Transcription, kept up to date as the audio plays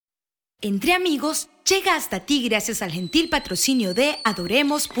Entre Amigos llega hasta ti gracias al gentil patrocinio de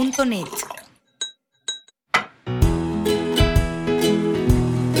Adoremos.net.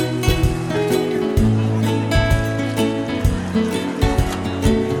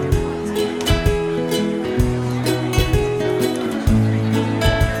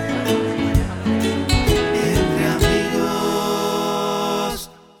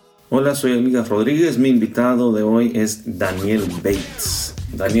 Hola, soy Amigos Rodríguez. Mi invitado de hoy es Daniel Bates.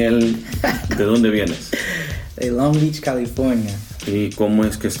 Daniel, ¿de dónde vienes? De Long Beach, California. ¿Y cómo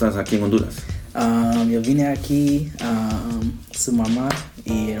es que estás aquí en Honduras? Yo vine aquí, su mamá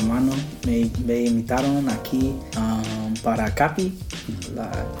y hermano me invitaron aquí para CAPI.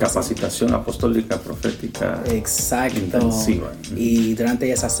 Capacitación apostólica profética. Exacto. Intensiva. Y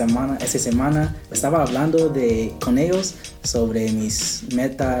durante esa semana estaba hablando con ellos sobre mis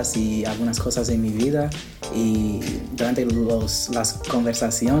metas y algunas cosas en mi vida. Y durante las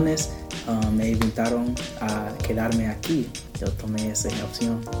conversaciones me invitaron a quedarme aquí. Yo tomé esa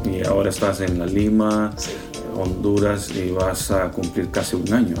opción. Y ahora estás en La Lima, sí, Honduras, y vas a cumplir casi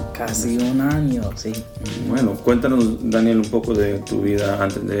un año. Casi un año, sí. Bueno, cuéntanos, Daniel, un poco de tu vida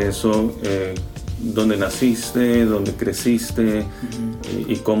antes de eso. ¿Dónde naciste? ¿Dónde creciste?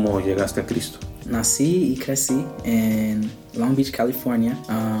 Y cómo llegaste a Cristo. Nací y crecí en Long Beach, California,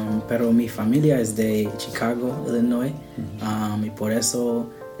 pero mi familia es de Chicago, Illinois, y por eso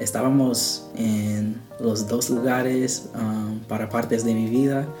estábamos en los dos lugares para partes de mi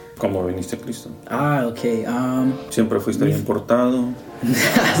vida. ¿Cómo viniste a Cristo? Ok. ¿Siempre fuiste importado?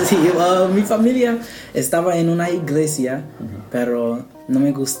 Sí, mi familia estaba en una iglesia, pero no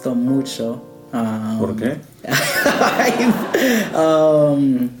me gustó mucho. ¿Por qué?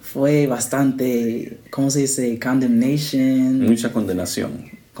 Fue bastante, ¿cómo se dice? Condemnation. Mucha condenación.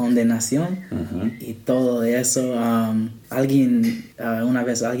 Y todo eso. Una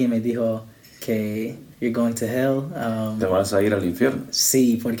vez alguien me dijo que you're going to hell. Te vas a ir al infierno.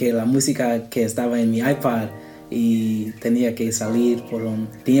 Sí, porque la música que estaba en mi iPad y tenía que salir por un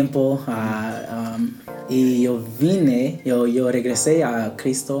tiempo. Y yo regresé a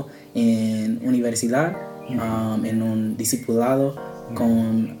Cristo en universidad, en un discipulado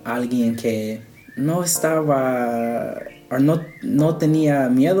con alguien que no tenía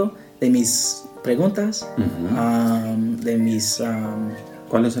miedo de mis preguntas,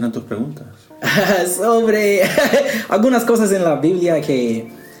 ¿Cuáles eran tus preguntas? Sobre algunas cosas en la Biblia que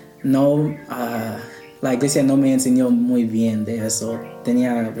la iglesia no me enseñó muy bien de eso.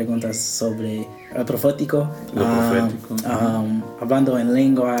 Tenía preguntas sobre lo profético, hablando en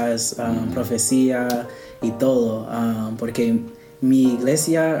lenguas, profecía y todo, porque mi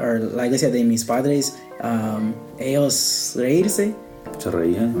iglesia, o la iglesia de mis padres, ellos reírse. ¿Se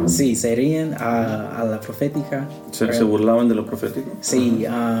reían? Sí, se reían a la profética. ¿Se burlaban de lo profético? Sí,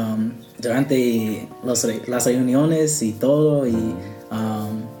 durante las reuniones y todo, y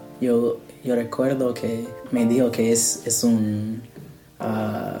yo recuerdo que me dijo que es un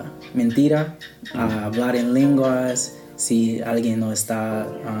mentira hablar en lenguas si alguien no está.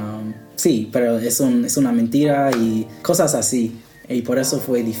 Sí, pero es una mentira y cosas así. Y por eso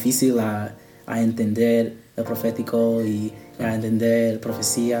fue difícil a entender el profético y a entender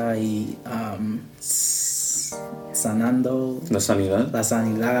profecía y sanando la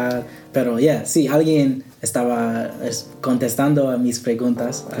sanidad. Pero sí, alguien estaba contestando a mis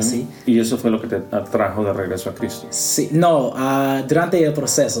preguntas, así. ¿Y eso fue lo que te atrajo de regreso a Cristo? Sí, durante el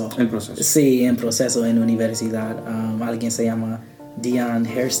proceso. Sí, en proceso en universidad. Alguien se llama Dion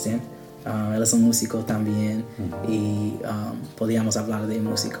Hairston. Él es un músico también. Y podíamos hablar de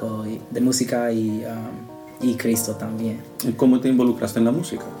música y Cristo también. ¿Y cómo te involucraste en la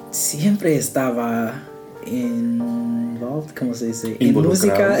música? Siempre estaba ¿cómo se dice?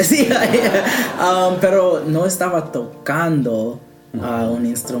 Involucrado. En música, sí, pero no estaba tocando un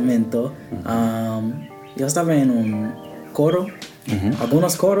instrumento. Yo estaba en un coro,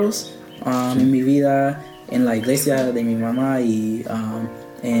 algunos coros en mi vida, en la iglesia de mi mamá y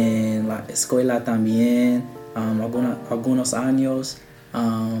en la escuela también, algunos años.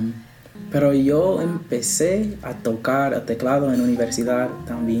 Pero yo empecé a tocar el teclado en la universidad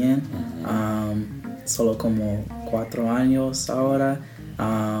también, solo como 4 años ahora.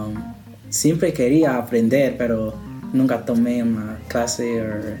 Siempre quería aprender, pero nunca tomé una clase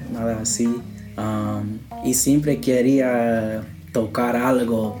o nada así. Y siempre quería tocar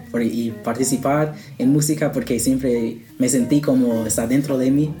algo y participar en música porque siempre me sentí como está dentro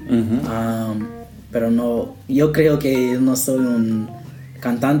de mí. Pero no, yo creo que no soy un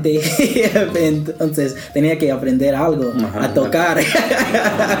cantante, entonces tenía que aprender algo a tocar.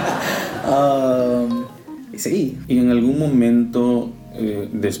 Sí. ¿Y en algún momento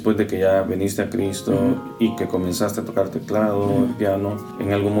después de que ya viniste a Cristo y que comenzaste a tocar teclado, piano,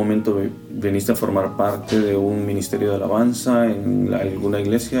 ¿en algún momento viniste a formar parte de un ministerio de alabanza en alguna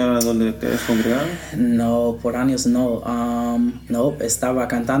iglesia donde te has congregado? No, por años no. No, estaba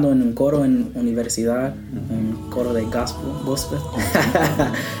cantando en un coro en universidad, un coro de gospel.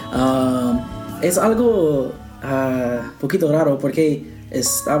 Es algo poquito raro porque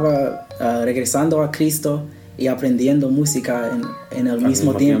estaba regresando a Cristo y aprendiendo música en el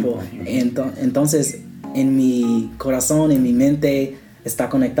mismo tiempo. Entonces, en mi corazón, en mi mente, está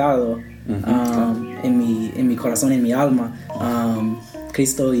conectado. En mi corazón, en mi alma,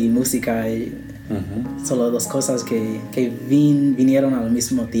 Cristo y música son las dos cosas que vinieron al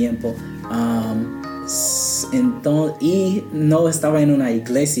mismo tiempo. Y no estaba en una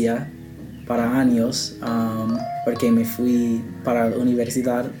iglesia para años, porque me fui para la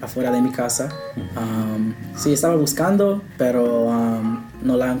universidad afuera de mi casa. Sí, estaba buscando, pero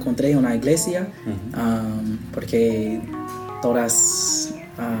no la encontré en una iglesia, porque todas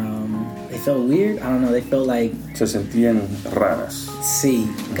they felt weird. I don't know, they felt like... Se sentían raras. Sí,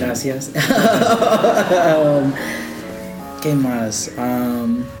 gracias. ¿Qué más?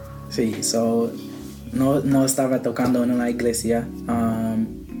 Sí, no estaba tocando en una iglesia,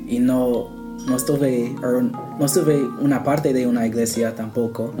 y no estuve una parte de una iglesia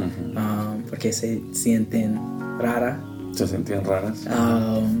tampoco, porque se sienten raras. Se sentían raras.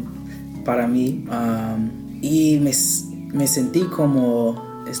 Para mí, y me sentí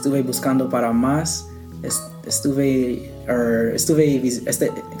como estuve buscando para más.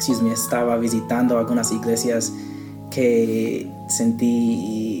 Estaba visitando algunas iglesias que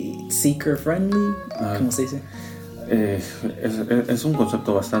sentí seeker friendly. ¿Cómo se dice? Es un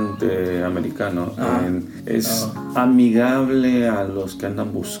concepto bastante americano. Es amigable a los que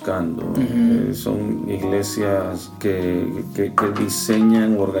andan buscando. Son iglesias que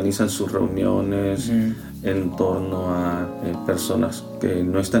diseñan o organizan sus reuniones en torno a personas que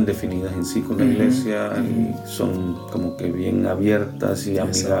no están definidas en sí con la iglesia, y son como que bien abiertas y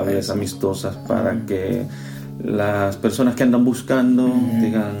amigables, amistosas, para que las personas que andan buscando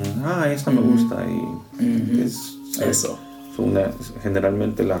digan, esta me gusta, y eso.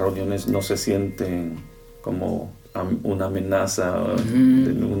 Generalmente las reuniones no se sienten como una amenaza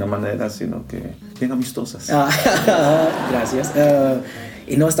de ninguna manera, sino que bien amistosas. Gracias.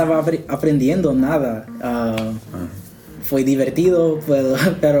 Y no estaba aprendiendo nada. Fue divertido,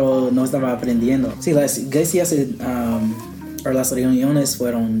 pero no estaba aprendiendo. Sí, las iglesias o las reuniones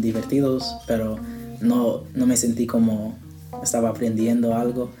fueron divertidos, pero no me sentí como estaba aprendiendo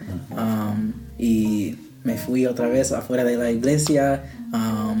algo. Y me fui otra vez afuera de la iglesia,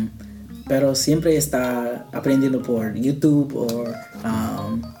 pero siempre está aprendiendo por YouTube,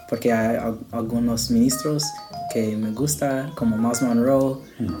 porque hay algunos ministros que me gusta, como Miles Monroe,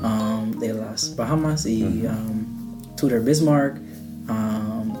 de las Bahamas, y Tudor Bismarck.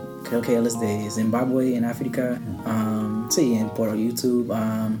 Creo que él es de Zimbabue, en África. Sí, por YouTube,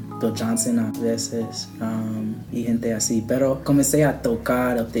 Bill Johnson a veces, y gente así. Pero comencé a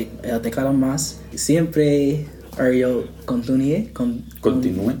tocar el teclado más. Siempre yo continué.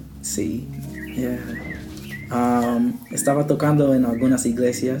 Sí. Yeah. Estaba tocando en algunas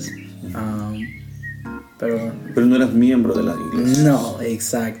iglesias, pero no eras miembro de las iglesias. No,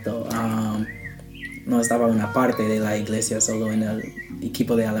 exacto. No estaba en una parte de la iglesia, solo en el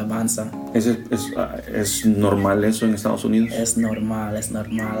equipo de alabanza. ¿Es normal eso en Estados Unidos? Es normal.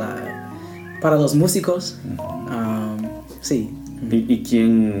 Para los músicos, sí. ¿Y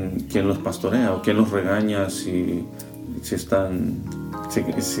quién los pastorea o quién los regaña si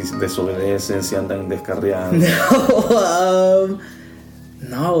desobedecen, si andan descarriados?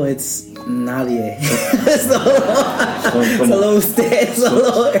 No, es nadie. Solo usted,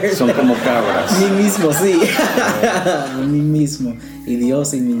 son como cabras. Mí mismo, sí. Mí mismo. Y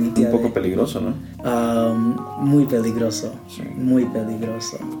Dios y mi Un poco peligroso, ¿no? Muy peligroso. Sí. Muy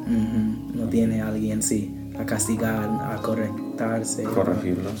peligroso. No tiene alguien, sí, a castigar, a corregirse.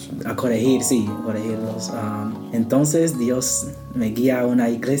 Corregirlos. A corregirlos. Entonces Dios me guía a una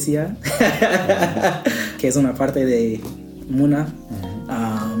iglesia que es una parte de Muna,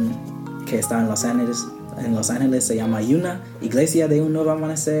 que está en Los Ángeles. En Los Ángeles se llama Yuna, Iglesia de un Nuevo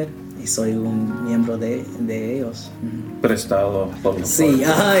Amanecer, y soy un miembro de ellos. Prestado por mi Sí,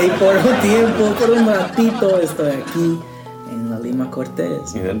 y por un tiempo, por un ratito estoy aquí en la Lima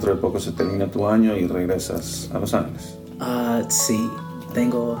Cortés. Y dentro de poco se termina tu año y regresas a Los Ángeles. Sí,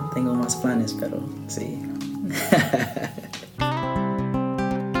 tengo más planes, pero sí.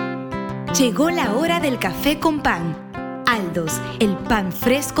 Llegó la hora del café con pan. Al Aldos, el pan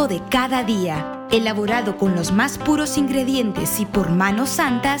fresco de cada día. Elaborado con los más puros ingredientes y por manos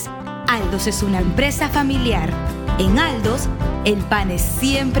santas, Aldos es una empresa familiar. En Aldos, el pan es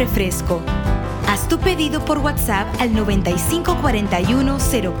siempre fresco. Haz tu pedido por WhatsApp al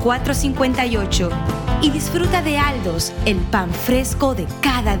 9541-0458 y disfruta de Aldos, el pan fresco de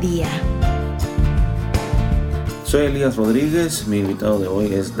cada día. Soy Elías Rodríguez, mi invitado de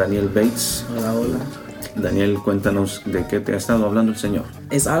hoy es Daniel Bates. Hola, hola. Daniel, cuéntanos de qué te ha estado hablando el Señor.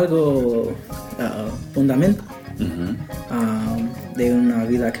 Es algo fundamental de una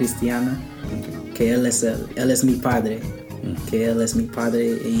vida cristiana, que Él es mi Padre, que Él es mi Padre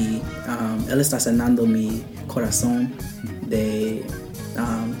y Él está sanando mi corazón de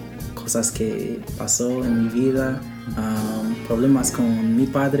cosas que pasó en mi vida, problemas con mi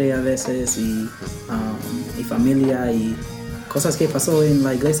padre a veces y familia y cosas que pasó en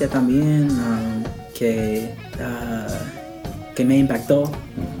la iglesia también que me impactó,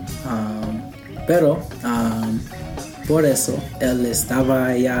 pero por eso Él estaba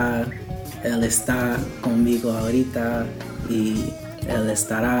allá, Él está conmigo ahorita y Él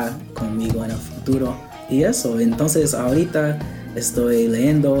estará conmigo en el futuro y eso. Entonces ahorita estoy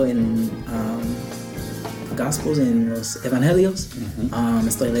leyendo en Gospels, en los Evangelios.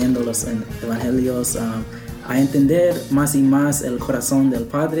 Estoy leyendo los Evangelios a entender más y más el corazón del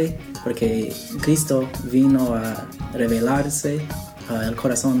Padre, porque Cristo vino a revelarse el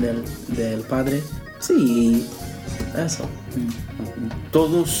corazón del Padre. Sí, eso.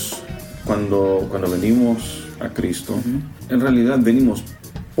 Todos cuando venimos a Cristo, en realidad venimos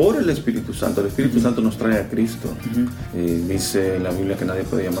por el Espíritu Santo. El Espíritu Santo nos trae a Cristo. Dice la Biblia que nadie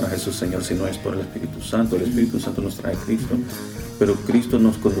puede llamar a Jesús Señor si no es por el Espíritu Santo. El Espíritu Santo nos trae a Cristo, pero Cristo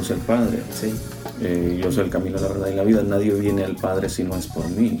nos conduce al Padre. Sí. Yo soy el camino, la verdad y la vida. Nadie viene al Padre si no es por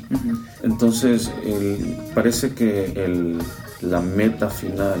mí. Entonces, parece que la meta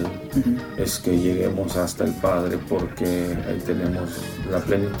final es que lleguemos hasta el Padre, porque ahí tenemos la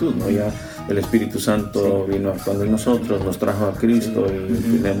plenitud, ¿no? Ya el Espíritu Santo vino actuando en nosotros, nos trajo a Cristo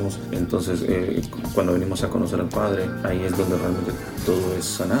y tenemos, entonces cuando venimos a conocer al Padre, ahí es donde realmente todo es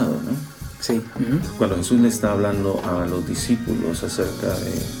sanado, ¿no? Sí. Cuando Jesús le está hablando a los discípulos acerca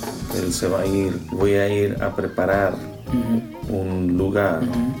de Él se va a ir, voy a ir a preparar un lugar,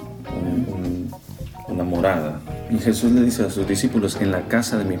 una morada. Y Jesús le dice a sus discípulos, en la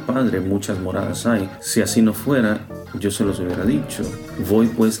casa de mi Padre muchas moradas hay. Si así no fuera, yo se los hubiera dicho. Voy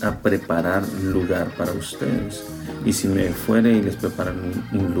pues a preparar lugar para ustedes. Y si me fuere y les preparan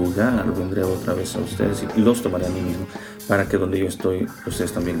un lugar, vendré otra vez a ustedes y los tomaré a mí mismo, para que donde yo estoy,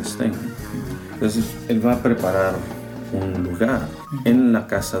 ustedes también estén. Entonces, Él va a preparar un lugar en la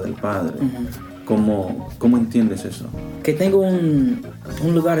casa del Padre. ¿Cómo entiendes eso? Que tengo un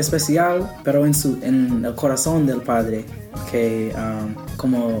lugar especial, pero en el corazón del Padre, que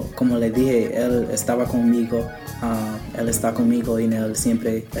como le dije, Él estaba conmigo, Él está conmigo y Él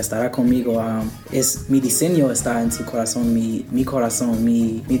siempre estará conmigo. Mi diseño está en su corazón, mi corazón,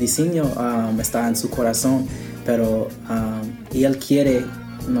 mi diseño está en su corazón, pero y Él quiere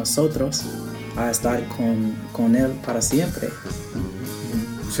nosotros a estar con Él para siempre.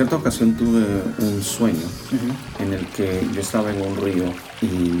 Cierta ocasión tuve un sueño en el que yo estaba en un río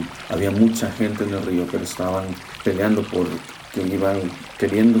y había mucha gente en el río, pero estaban peleando porque iban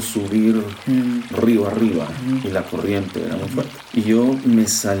queriendo subir río arriba y la corriente era muy fuerte. Y yo me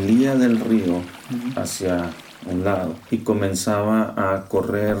salía del río hacia un lado y comenzaba a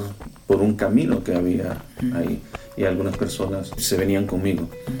correr por un camino que había ahí y algunas personas se venían conmigo.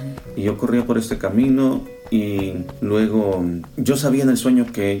 Y yo corría por este camino y luego yo sabía en el sueño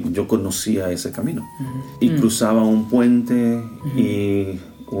que yo conocía ese camino y cruzaba un puente y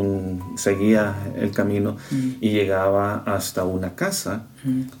seguía el camino y llegaba hasta una casa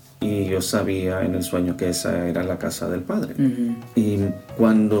y yo sabía en el sueño que esa era la casa del Padre. Y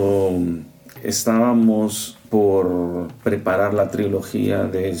cuando estábamos por preparar la trilogía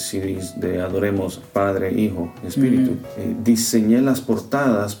de CDs de Adoremos Padre, Hijo, Espíritu, diseñé las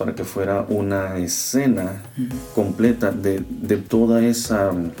portadas para que fuera una escena completa de toda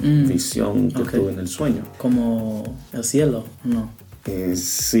esa visión que tuve en el sueño. Como el cielo, ¿no?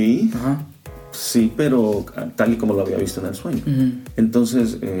 Sí. Sí, pero tal y como lo había visto en el sueño.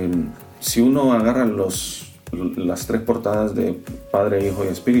 Entonces, si uno agarra las tres portadas de Padre, Hijo y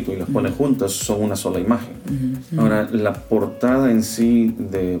Espíritu y las pone juntas, son una sola imagen. Ahora, la portada en sí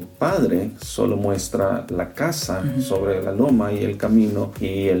de Padre solo muestra la casa sobre la loma y el camino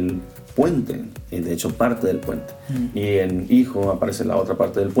y el puente. de hecho parte del puente. Y en hijo aparece la otra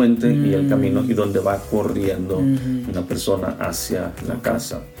parte del puente y el camino y donde va corriendo una persona hacia la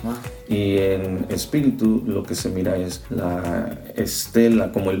casa. Y en espíritu lo que se mira es la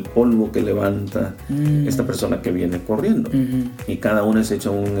estela, como el polvo que levanta esta persona que viene corriendo. Y cada uno es hecho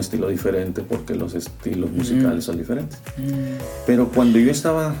a un estilo diferente porque los estilos musicales son diferentes. Pero cuando yo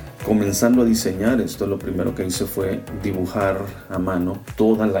estaba comenzando a diseñar esto, lo primero que hice fue dibujar a mano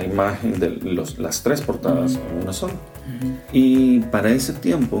toda la imagen de las 3 portadas en una sola. Y para ese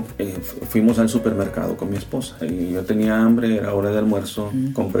tiempo fuimos al supermercado con mi esposa y yo tenía hambre, era hora de almuerzo,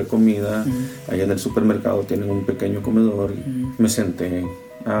 compré comida, allá en el supermercado tienen un pequeño comedor y me senté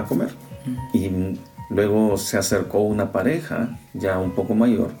a comer. Y luego se acercó una pareja ya un poco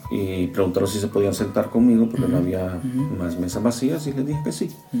mayor y preguntaron si se podían sentar conmigo porque no había más mesas vacías y les dije que sí.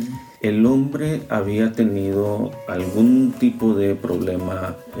 El hombre había tenido algún tipo de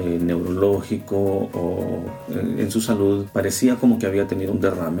problema neurológico o en su salud. Parecía como que había tenido un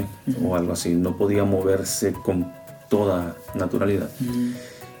derrame o algo así. No podía moverse con toda naturalidad.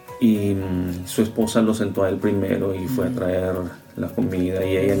 Y su esposa lo sentó a él primero y fue a traer la comida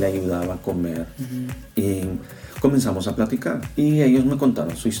y ella le ayudaba a comer. Y comenzamos a platicar y ellos me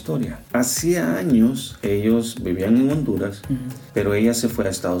contaron su historia. Hacía años ellos vivían en Honduras, pero ella se fue a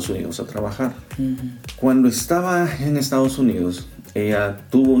Estados Unidos a trabajar. Cuando estaba en Estados Unidos, ella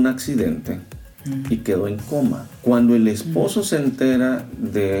tuvo un accidente y quedó en coma. Cuando el esposo se entera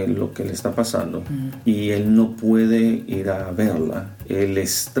de lo que le está pasando y él no puede ir a verla, el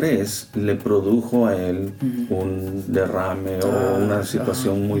estrés le produjo a él un derrame o una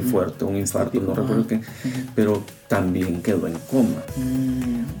situación muy fuerte, un infarto, no recuerdo qué, pero también quedó en coma.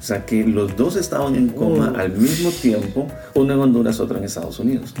 O sea que los dos estaban en coma al mismo tiempo, uno en Honduras, otro en Estados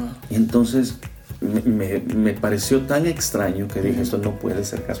Unidos. Y entonces me pareció tan extraño que dije, esto no puede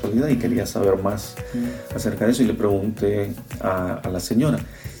ser casualidad, y quería saber más acerca de eso. Y le pregunté a la señora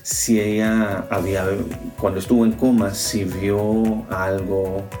si ella cuando estuvo en coma, si vio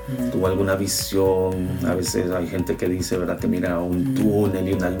algo, tuvo alguna visión. A veces hay gente que dice, ¿verdad?, que mira un túnel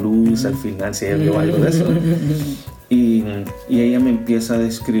y una luz al final, si ella vio algo de eso. Y ella me empieza a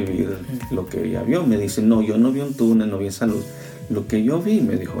describir lo que ella vio. Me dice, no, yo no vi un túnel, no vi esa luz. Lo que yo vi,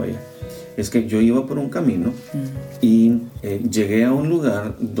 me dijo ella, es que yo iba por un camino y llegué a un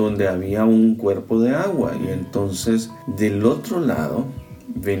lugar donde había un cuerpo de agua, y entonces del otro lado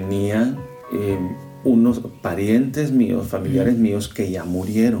venían unos parientes míos, familiares míos que ya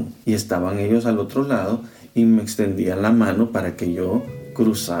murieron, y estaban ellos al otro lado y me extendían la mano para que yo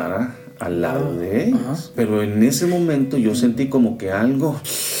cruzara al lado de ellos. Pero en ese momento yo sentí como que algo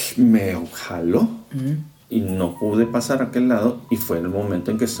me jaló y no pude pasar a aquel lado, y fue el momento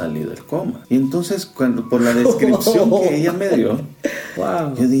en que salí del coma. Y entonces, por la descripción que ella me dio,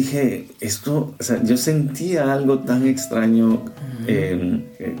 yo dije, esto, o sea, yo sentía algo tan extraño.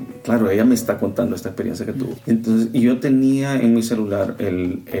 Claro, ella me está contando esta experiencia que tuvo. Entonces, y yo tenía en mi celular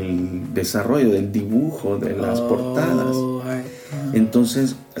el desarrollo del dibujo de las portadas.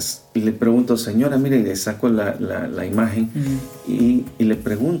 Entonces le pregunto, señora, mire, y le saco la imagen y le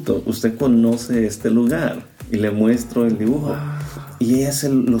pregunto, ¿usted conoce este lugar? Y le muestro el dibujo. Y ella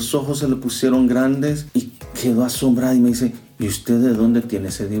los ojos se le pusieron grandes y quedó asombrada y me dice, ¿y usted de dónde tiene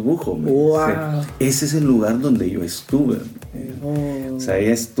ese dibujo? Me dice, ese es el lugar donde yo estuve. O sea,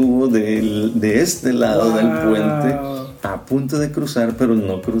 ella estuvo de este lado del puente a punto de cruzar, pero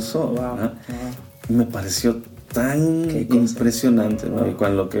no cruzó. Me pareció tan impresionante, ¿no? Y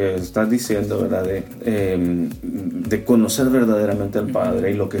con lo que estás diciendo, ¿verdad? De conocer verdaderamente al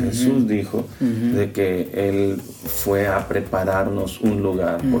Padre, y lo que Jesús dijo, de que Él fue a prepararnos un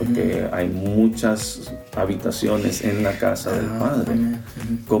lugar, porque hay muchas habitaciones en la casa del Padre.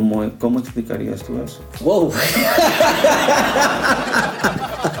 ¿Cómo explicarías tú eso? Wow.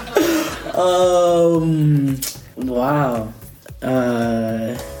 Wow.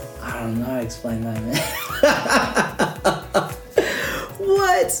 I don't know how to explain that, man.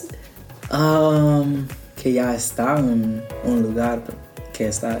 What? Que ya está un lugar,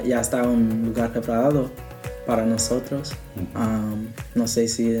 ya está un lugar preparado para nosotros. No sé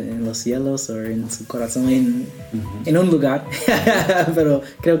si en los cielos o en su corazón, en un lugar, pero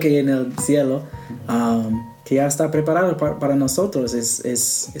creo que en el cielo, que ya está preparado para nosotros.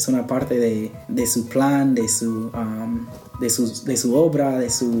 Es una parte de su plan, de su obra, de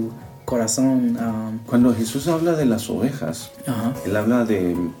su corazón. Cuando Jesús habla de las ovejas, Él habla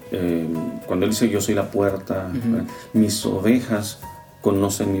de cuando Él dice, yo soy la puerta, mis ovejas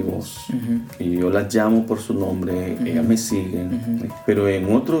conocen mi voz, y yo las llamo por su nombre, ellas me siguen. Pero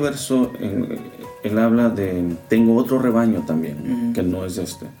en otro verso Él habla de, tengo otro rebaño también, que no es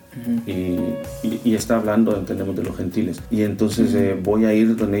este. y está hablando, entendemos, de los gentiles. Y entonces voy a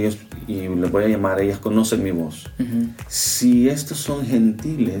ir con ellos y les voy a llamar, ellas conocen mi voz. Si estos son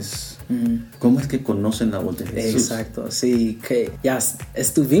gentiles, ¿cómo es que conocen la voz de Jesús? Exacto, sí, que ya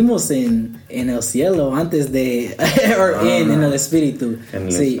estuvimos en el cielo antes de, en el Espíritu.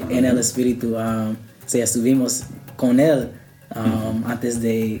 En el Espíritu. Sí, estuvimos con Él antes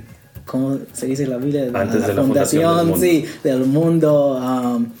de, ¿cómo se dice la Biblia? Antes de la fundación del mundo. Sí, del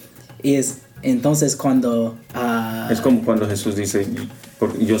mundo. Y es entonces cuando... es como cuando Jesús dice,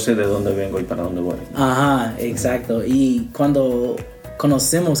 yo sé de dónde vengo y para dónde voy. Ajá, exacto. Y cuando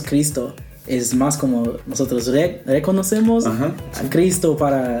conocemos a Cristo, es más como nosotros reconocemos a Cristo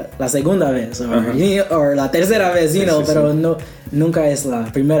para la segunda vez o la tercera vez, pero no, nunca es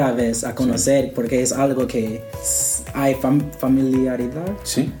la primera vez a conocer, porque es algo que hay familiaridad,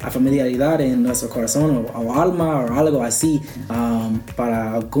 hay familiaridad en nuestro corazón o alma o algo así.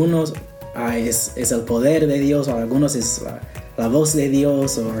 Para algunos es el poder de Dios, o algunos es la voz de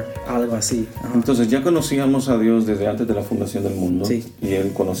Dios o algo así. Entonces ya conocíamos a Dios desde antes de la fundación del mundo, y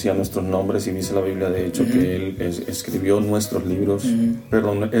Él conocía nuestros nombres, y dice la Biblia de hecho que Él escribió nuestros libros,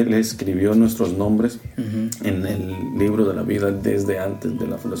 Él escribió nuestros nombres en el libro de la vida desde antes de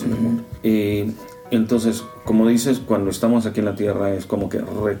la fundación del mundo. Y entonces, como dices, cuando estamos aquí en la tierra es como que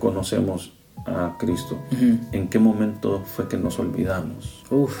reconocemos a Cristo. ¿En qué momento fue que nos olvidamos?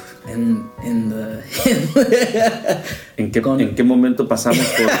 ¿En qué momento pasamos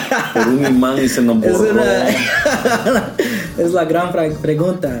por un imán y se nos borró? Es la gran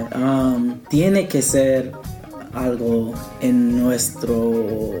pregunta. Tiene que ser algo en nuestra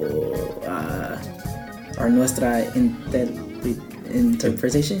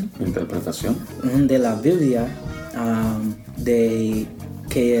interpretación de la Biblia, de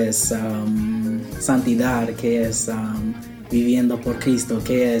que es santidad, que es viviendo por Cristo,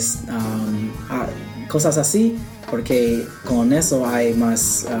 que es cosas así, porque con eso hay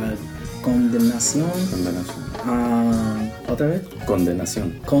más condenación. ¿Otra vez?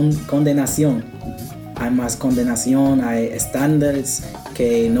 Condenación. Condenación. Hay más condenación, hay estándares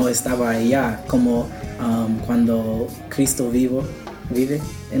que no estaba allá, como cuando Cristo vive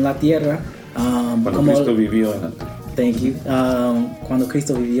en la tierra. Cristo vivió en la tierra. Thank you. Cuando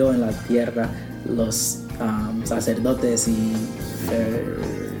Cristo vivió en la tierra, los sacerdotes y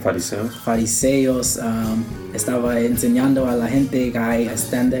fariseos estaban enseñando a la gente que hay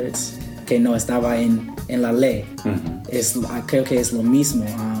estándares que no estaba en la ley. Creo que es lo mismo.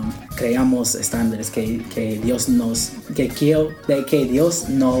 Creamos estándares que Dios nos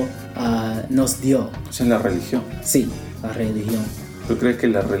dio. Esa es la religión. Sí, la religión. ¿Tú crees que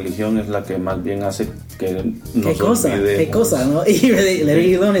la religión es la que más bien hace que nos olvidemos? ¿Qué cosa, no? Y la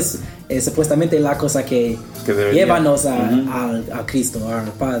religión es supuestamente la cosa que llévanos a Cristo,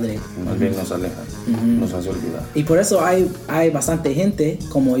 al Padre. Más bien nos aleja, nos hace olvidar. Y por eso hay bastante gente,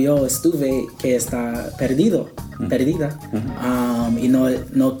 como yo estuve, que está perdida. Y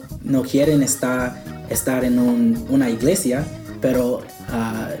no quieren estar en una iglesia, pero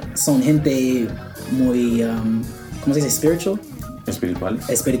son gente muy, ¿cómo se dice?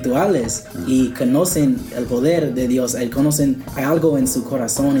 Espirituales y conocen el poder de Dios, hay algo en su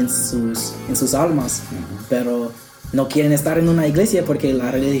corazón, en sus almas, pero no quieren estar en una iglesia porque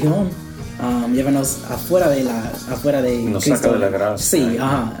la religión llévanos afuera de nos Cristo. Saca de la gracia. Sí,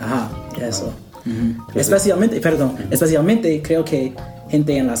 eso. Especialmente creo que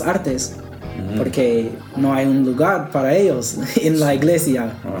gente en las artes, porque no hay un lugar para ellos en la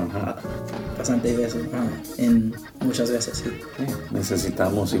iglesia. Bastante veces, muchas veces, sí.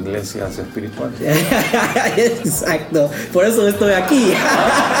 Necesitamos iglesias espirituales. Exacto, por eso estoy aquí.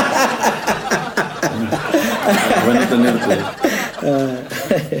 Bueno tenerte.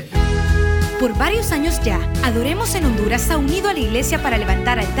 Por varios años ya, Adoremos en Honduras ha unido a la iglesia para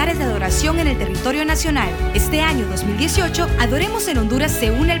levantar altares de adoración en el territorio nacional. Este año 2018, Adoremos en Honduras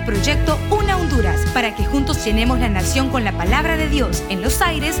se une al proyecto Una Honduras para que juntos llenemos la nación con la palabra de Dios en los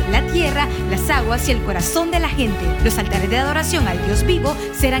aires, la tierra, las aguas y el corazón de la gente. Los altares de adoración al Dios vivo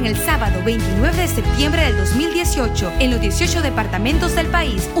serán el sábado 29 de septiembre del 2018 en los 18 departamentos del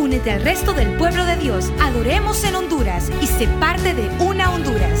país. Únete al resto del pueblo de Dios. Adoremos en Honduras y sé parte de Una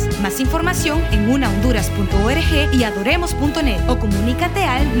Honduras. Más información en unahonduras.org y adoremos.net o comunícate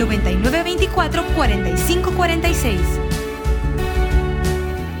al 9924-4546.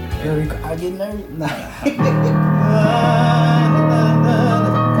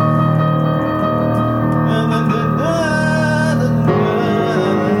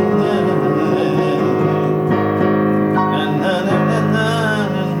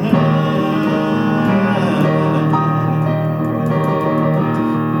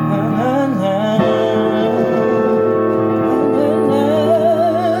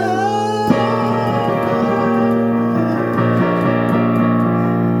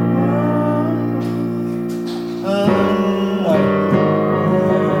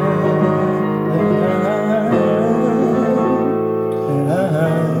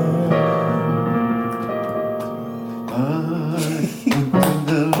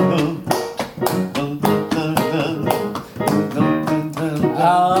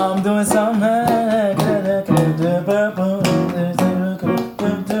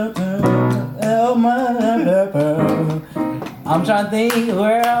 I'm trying to think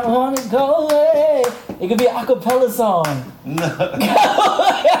where I want to go. Hey. It could be an acapella song. No.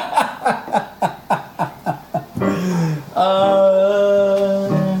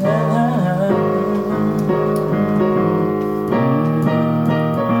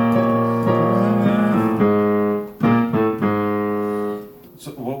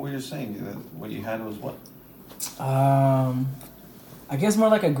 So what were you saying? What you had was what? I guess more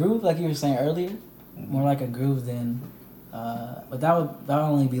like a groove, like you were saying earlier. More like a groove than, but that would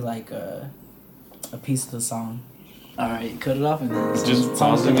only be like a piece of the song. All right, cut it off and then just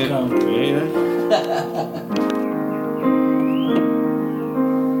pausing it. Come. Yeah.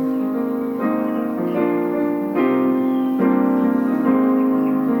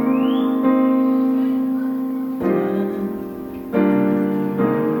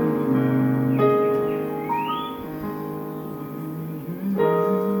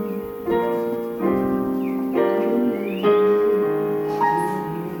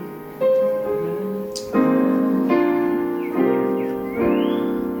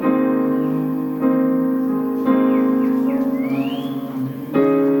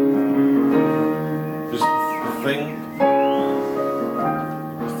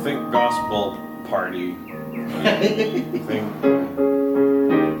 Think gospel party. Think.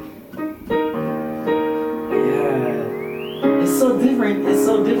 Yeah, it's so different. It's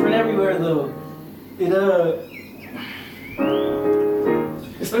so different everywhere, though. It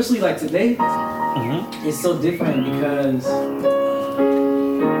especially like today, it's so different because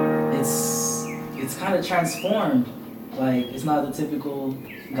it's kind of transformed. Like it's not the typical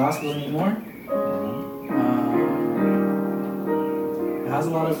gospel anymore. It has a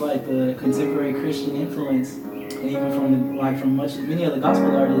lot of like the contemporary Christian influence, and even from many of the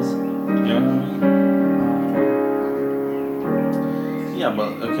gospel artists. Yeah. Yeah,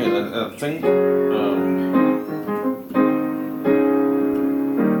 but okay. I think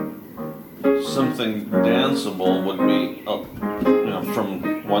something danceable would be up, from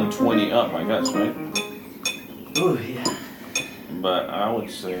 120 up, I guess, right? Oh yeah. But I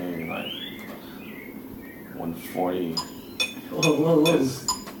would say like 140. Whoa.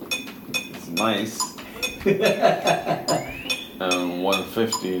 It's nice.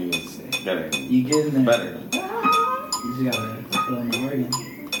 150 is getting you getting there. better. You just gotta put on the organ.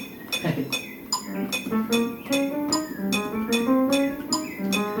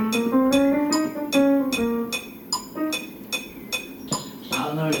 I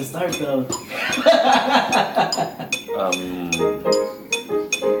don't know where to start though.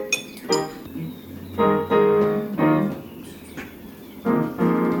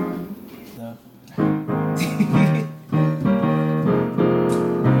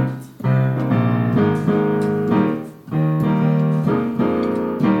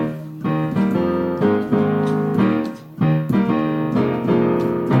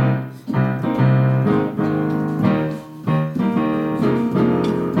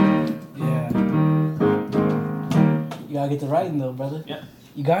 You gotta get to writing though, brother. Yeah.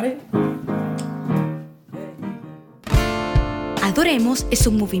 You got it? Adoremos es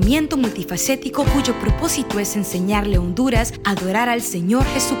un movimiento multifacético cuyo propósito es enseñarle a Honduras a adorar al Señor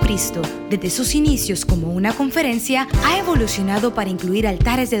Jesucristo. Desde sus inicios como una conferencia, ha evolucionado para incluir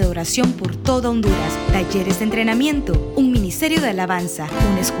altares de adoración por toda Honduras, talleres de entrenamiento, un ministerio de alabanza,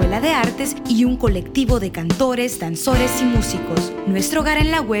 una escuela de artes y un colectivo de cantores, danzores y músicos. Nuestro hogar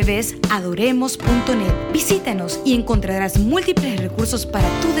en la web es adoremos.net. Visítanos y encontrarás múltiples recursos para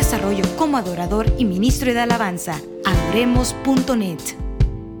tu desarrollo como adorador y ministro de alabanza. Adoremos.net.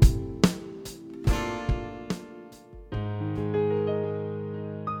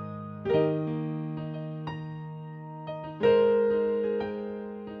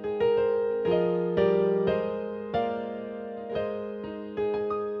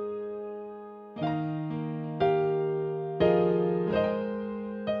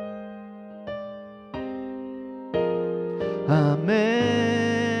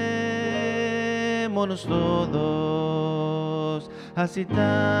 Amémonos todos, así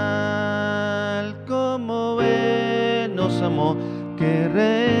tal como Él nos amó, que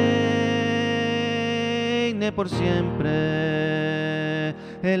reine por siempre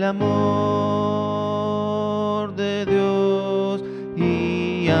el amor de Dios.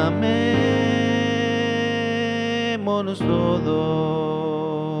 Y amémonos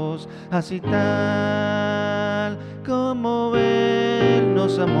todos, así tal como Él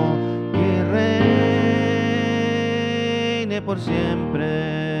nos amó, que reine por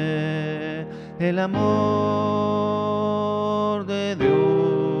siempre el amor de Dios.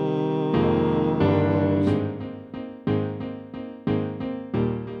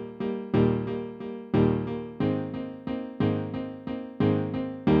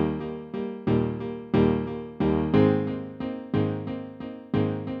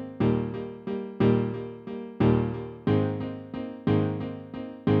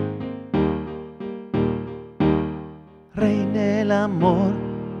 reine el amor,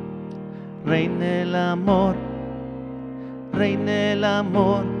 reine el amor, reine el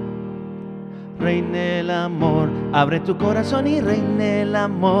amor, reine el amor. Abre tu corazón y reine el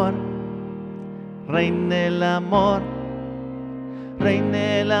amor, reine el amor,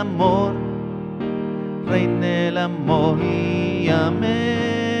 reine el amor, reine el amor. Y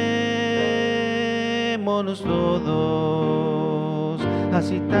amémonos todos,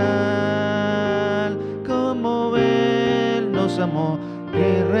 así tal como Él nos amó,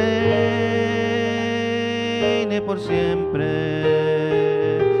 que reine por siempre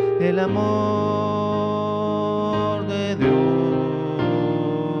el amor de Dios.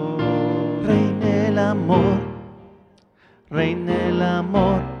 Reine el amor, reine el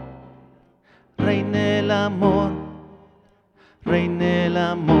amor, reine el amor, reine el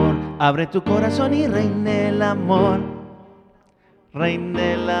amor. Abre tu corazón y reine el amor,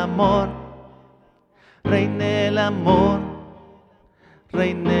 reine el amor, reine el amor,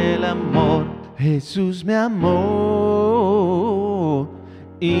 reine el amor. Jesús me amó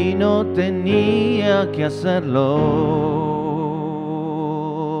y no tenía que hacerlo.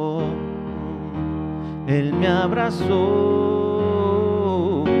 Él me abrazó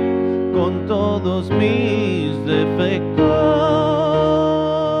con todos mis defectos.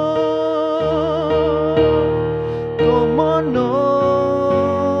 ¿Cómo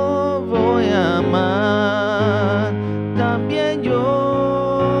no voy a amar también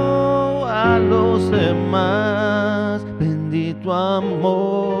yo a los demás? Bendito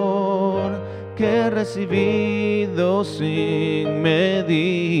amor que he recibido sin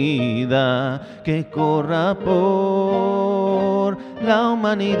medida, que corra por la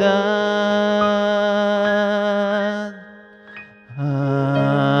humanidad.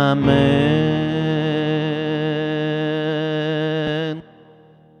 Amén.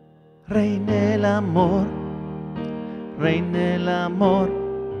 Reine el amor, reine el amor,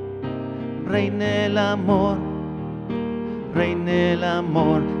 reine el amor, reine el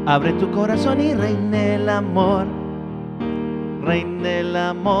amor. Abre tu corazón y reine el amor, reine el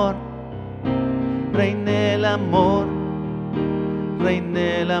amor, reine el amor,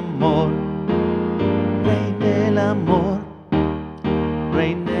 reine el amor, reine el amor,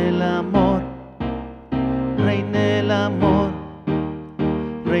 reine el amor, reine el amor,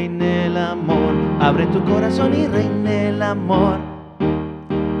 reine el amor. Abre tu corazón y reine el amor,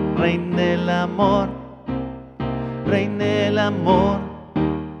 reine el amor, reine el amor,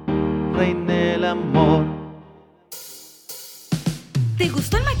 reine el amor. ¿Te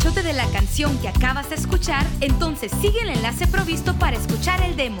gustó el machote de la canción que acabas de escuchar? Entonces sigue el enlace provisto para escuchar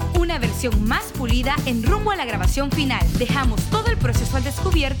el demo, una versión más pulida en rumbo a la grabación final. Dejamos todo el proceso al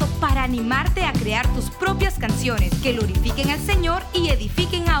descubierto para animarte a crear tus propias canciones que glorifiquen al Señor y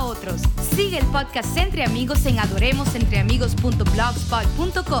edifiquen a otros. Sigue el podcast Entre Amigos en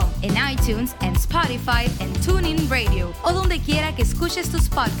adoremosentreamigos.blogspot.com, en iTunes, en Spotify, en TuneIn Radio o donde quiera que escuches tus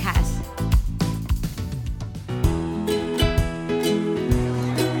podcasts.